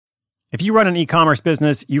If you run an e-commerce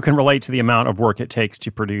business, you can relate to the amount of work it takes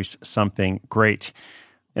to produce something great.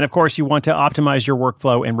 And of course, you want to optimize your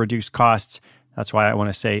workflow and reduce costs. That's why I want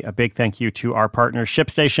to say a big thank you to our partner,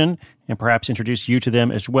 ShipStation, and perhaps introduce you to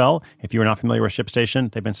them as well. If you are not familiar with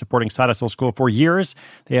ShipStation, they've been supporting Side Hustle School for years.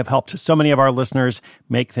 They have helped so many of our listeners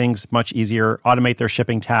make things much easier, automate their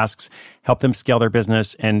shipping tasks, help them scale their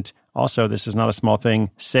business, and also, this is not a small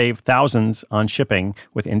thing, save thousands on shipping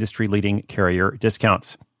with industry-leading carrier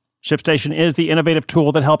discounts. ShipStation is the innovative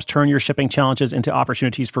tool that helps turn your shipping challenges into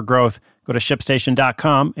opportunities for growth. Go to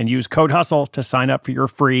ShipStation.com and use code HUSTLE to sign up for your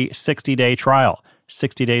free 60-day trial.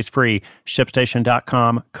 60 days free.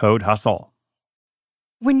 ShipStation.com, code HUSTLE.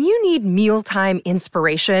 When you need mealtime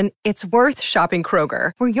inspiration, it's worth shopping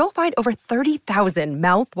Kroger, where you'll find over 30,000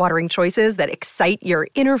 mouth-watering choices that excite your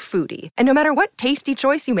inner foodie. And no matter what tasty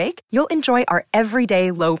choice you make, you'll enjoy our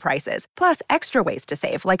everyday low prices, plus extra ways to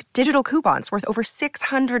save, like digital coupons worth over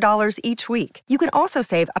 $600 each week. You can also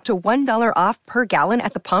save up to $1 off per gallon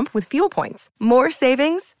at the pump with fuel points. More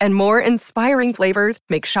savings and more inspiring flavors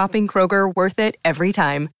make shopping Kroger worth it every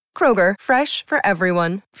time. Kroger, fresh for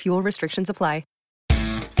everyone. Fuel restrictions apply.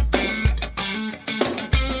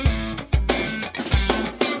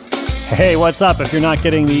 Hey, what's up? If you're not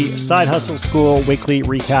getting the Side Hustle School weekly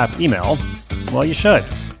recap email, well, you should.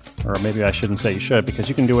 Or maybe I shouldn't say you should, because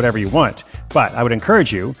you can do whatever you want. But I would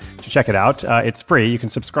encourage you to check it out. It's free. You can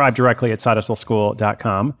subscribe directly at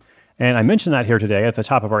sidehustleschool.com. And I mentioned that here today at the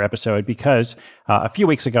top of our episode because a few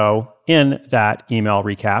weeks ago in that email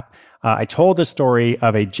recap, I told the story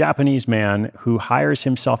of a Japanese man who hires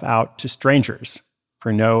himself out to strangers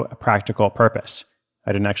for no practical purpose.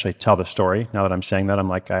 I didn't actually tell the story. Now that I'm saying that,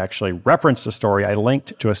 I actually referenced a story. I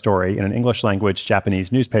linked to a story in an English language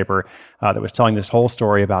Japanese newspaper that was telling this whole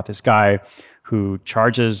story about this guy who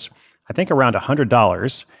charges, I think, around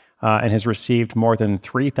 $100 and has received more than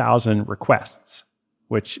 3,000 requests,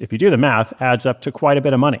 which, if you do the math, adds up to quite a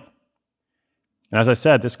bit of money. And as I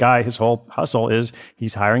said, this guy, his whole hustle is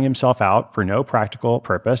he's hiring himself out for no practical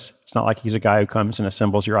purpose. It's not like he's a guy who comes and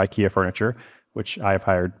assembles your IKEA furniture, which I have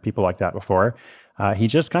hired people like that before. He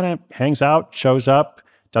just kind of hangs out, shows up,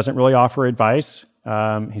 doesn't really offer advice.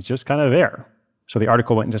 He's just kind of there. So the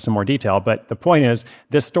article went into some more detail, but the point is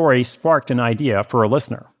this story sparked an idea for a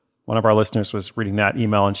listener. One of our listeners was reading that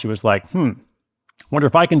email and she was like, wonder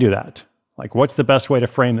if I can do that. Like, what's the best way to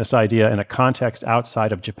frame this idea in a context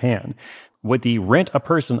outside of Japan? Would the rent a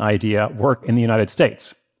person idea work in the United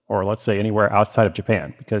States? Or let's say anywhere outside of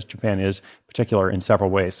Japan, because Japan is particular in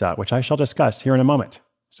several ways, which I shall discuss here in a moment.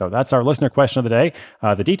 So that's our listener question of the day.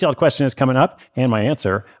 The detailed question is coming up, and my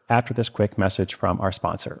answer after this quick message from our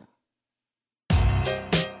sponsor.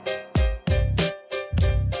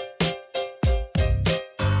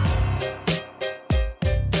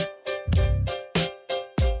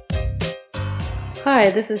 Hi,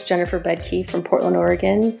 this is Jennifer Bedke from Portland,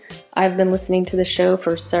 Oregon. I've been listening to the show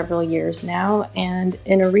for several years now, and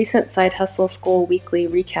in a recent Side Hustle School weekly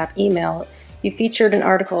recap email, you featured an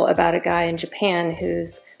article about a guy in Japan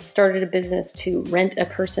who's started a business to rent a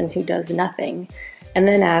person who does nothing, and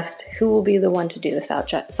then asked who will be the one to do this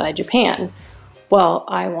outside Japan. Well,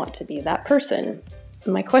 I want to be that person.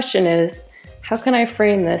 My question is, how can I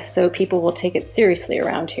frame this so people will take it seriously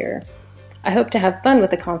around here? I hope to have fun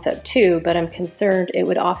with the concept too, but I'm concerned it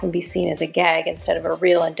would often be seen as a gag instead of a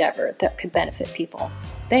real endeavor that could benefit people.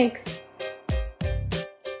 Thanks.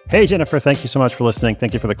 Hey, Jennifer, thank you so much for listening.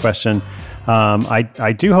 Thank you for the question.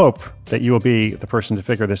 I do hope that you will be the person to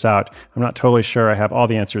figure this out. I'm not totally sure I have all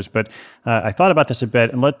the answers, but I thought about this a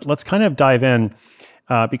bit, and let's kind of dive in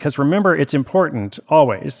because remember, it's important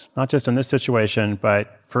always, not just in this situation,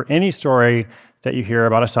 but for any story that you hear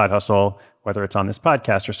about a side hustle, whether it's on this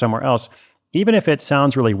podcast or somewhere else, even if it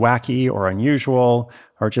sounds really wacky or unusual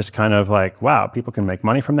or just kind of like, wow, people can make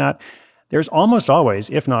money from that, there's almost always,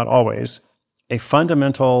 if not always, a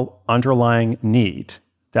fundamental underlying need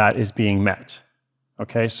that is being met.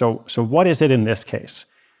 Okay, so what is it in this case?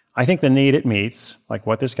 I think the need it meets, like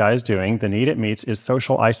what this guy is doing, the need it meets is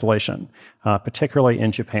social isolation, particularly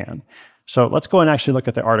in Japan. So let's go and actually look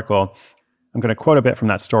at the article. I'm going to quote a bit from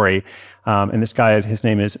that story. And this guy, his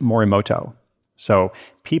name is Morimoto. So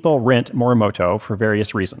people rent Morimoto for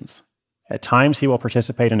various reasons. At times, he will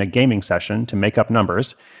participate in a gaming session to make up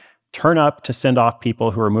numbers, turn up to send off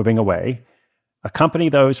people who are moving away, accompany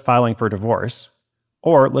those filing for divorce,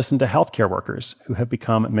 or listen to healthcare workers who have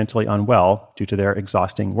become mentally unwell due to their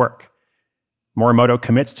exhausting work. Morimoto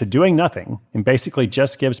commits to doing nothing and basically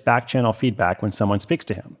just gives back-channel feedback when someone speaks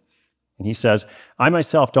to him. And he says, I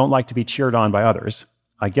myself don't like to be cheered on by others.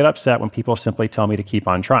 I get upset when people simply tell me to keep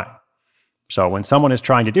on trying. So when someone is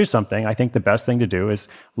trying to do something, I think the best thing to do is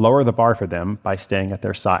lower the bar for them by staying at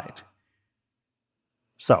their side.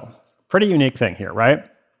 So, pretty unique thing here, right?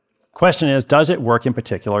 Question is, does it work in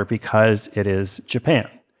particular because it is Japan?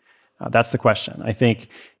 That's the question. I think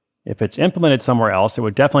if it's implemented somewhere else, it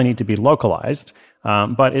would definitely need to be localized.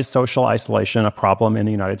 But is social isolation a problem in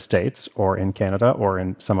the United States or in Canada or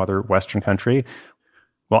in some other Western country?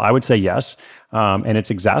 Well, I would say yes. And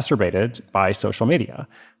it's exacerbated by social media.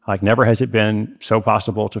 Like never has it been so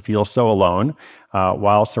possible to feel so alone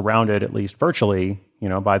while surrounded, at least virtually,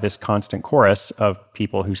 by this constant chorus of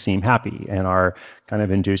people who seem happy and are kind of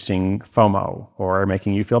inducing FOMO or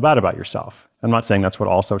making you feel bad about yourself. I'm not saying that's what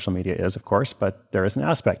all social media is, of course, but there is an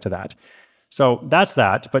aspect to that. So that's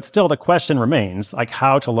that. But still, the question remains, like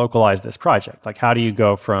how to localize this project. Like how do you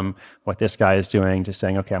go from what this guy is doing to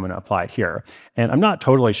saying, okay, I'm going to apply it here? And I'm not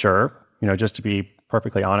totally sure, just to be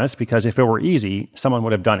perfectly honest, because if it were easy, someone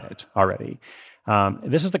would have done it already.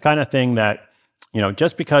 This is the kind of thing that,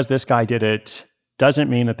 just because this guy did it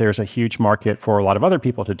doesn't mean that there's a huge market for a lot of other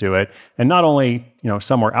people to do it. And not only,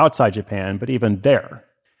 somewhere outside Japan, but even there.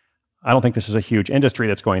 I don't think this is a huge industry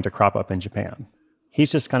that's going to crop up in Japan.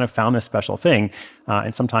 He's just kind of found this special thing.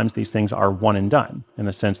 And sometimes these things are one and done in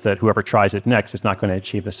the sense that whoever tries it next is not going to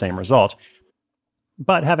achieve the same result.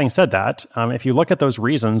 But having said that, if you look at those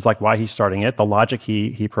reasons, like why he's starting it, the logic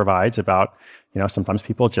he provides about, sometimes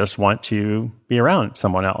people just want to be around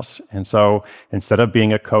someone else. And so instead of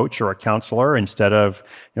being a coach or a counselor, instead of,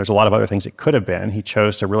 there's a lot of other things it could have been, he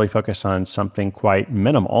chose to really focus on something quite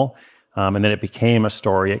minimal. And then it became a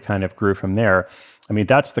story. It kind of grew from there. I mean,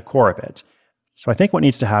 that's the core of it. So I think what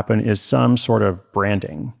needs to happen is some sort of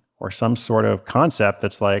branding or some sort of concept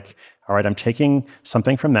that's like, all right, I'm taking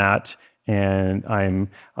something from that and I'm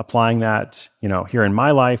applying that, here in my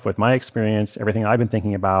life with my experience, everything I've been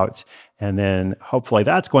thinking about. And then hopefully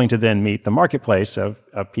that's going to then meet the marketplace of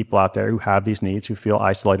people out there who have these needs, who feel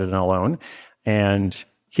isolated and alone. And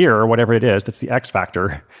here, whatever it is, that's the X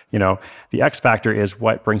factor. The X factor is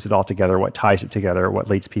what brings it all together, what ties it together, what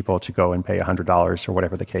leads people to go and pay $100 or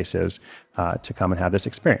whatever the case is to come and have this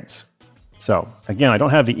experience. So again, I don't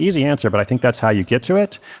have the easy answer, but I think that's how you get to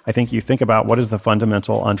it. I think you think about what is the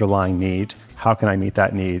fundamental underlying need? How can I meet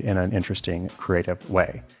that need in an interesting, creative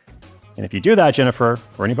way? And if you do that, Jennifer,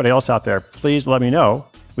 or anybody else out there, please let me know.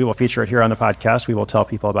 We will feature it here on the podcast. We will tell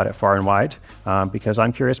people about it far and wide because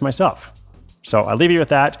I'm curious myself. So I'll leave you with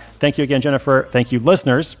that. Thank you again, Jennifer. Thank you,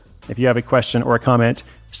 listeners. If you have a question or a comment,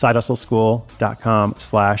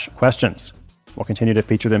 sidehustleschool.com/questions. We'll continue to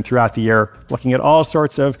feature them throughout the year, looking at all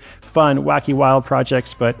sorts of fun, wacky, wild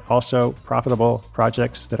projects, but also profitable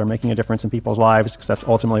projects that are making a difference in people's lives, because that's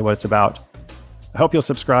ultimately what it's about. I hope you'll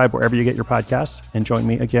subscribe wherever you get your podcasts and join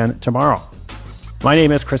me again tomorrow. My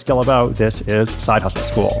name is Chris Guillebeau. This is Side Hustle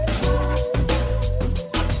School.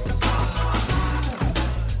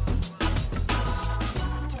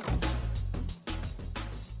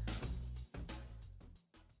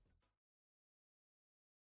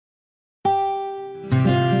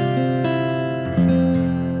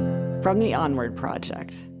 From the Onward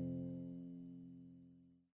Project.